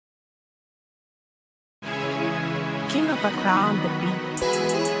King of Accra on the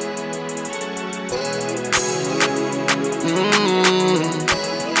beat.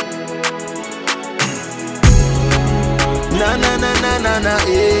 Na na na na na na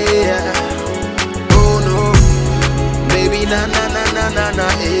yeah. Oh no, baby na na na na na na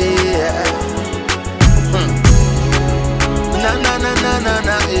yeah. Na na na na na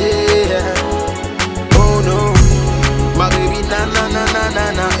na yeah. Oh no, my baby na na na na na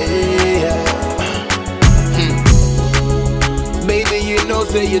na yeah. Baby, you know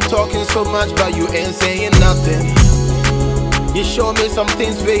say you're talking so much, but you ain't saying nothing. You show me some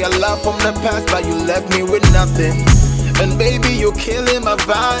things where I love from the past, but you left me with nothing. And baby, you're killing my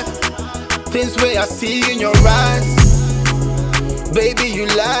vibe. Things where I see in your eyes. Baby, you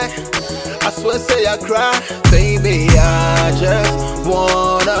lie. I swear, say I cry. Baby, I just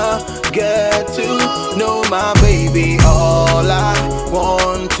wanna get to know my baby. All I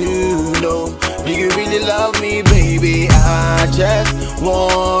want to know, do you really love me, baby? I just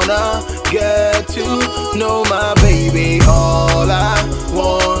wanna get to know my baby. All I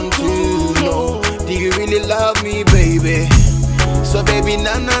want to know, do you really love me, baby? So baby,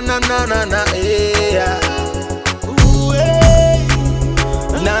 na na na na na na yeah. Ooh, hey.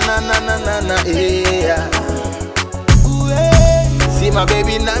 Na na na na na na yeah. Ooh, hey. See my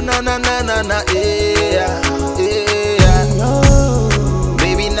baby, na na na na na na yeah. Yeah.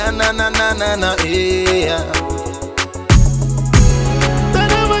 Baby, na na na na na na yeah.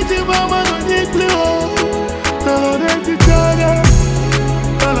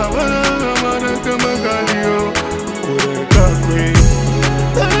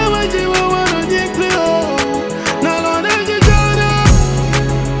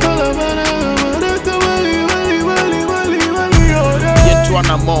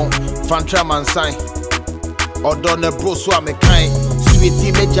 Fantra man sign Odo ne bro so a me kind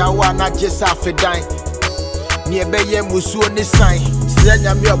Sweetie me jawa na jesa fedan Ni ebeye musuo ni sign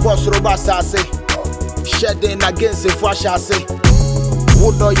Senya mi boss roba sase Shedding against the fwashase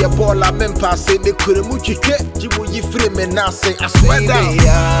Wodo ye bola mempase Me kure mu twitwe jimu yi free me nase I swear down.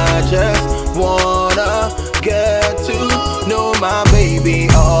 I just wanna get to know my baby.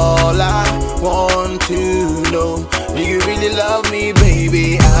 All I want to know, do you really love me,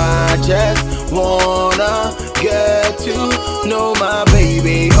 baby? I just wanna get to know my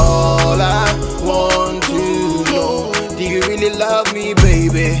baby. All I want to know, do you really love me,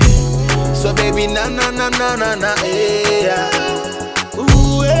 baby? So baby, na na na na na na yeah.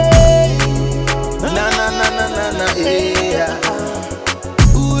 Ooh, hey. Na na na na na na yeah.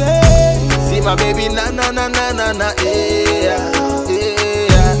 Ooh, hey. See my baby, na na na na na na yeah.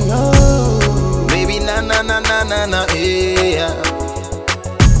 Yeah. Baby, na na na na na na yeah.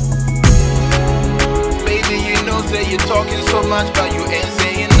 Baby, you know say you're talking so much, but you ain't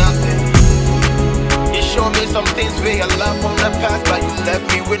saying nothing. You show me some things where I love from the past, but you left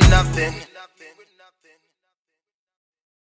me with nothing.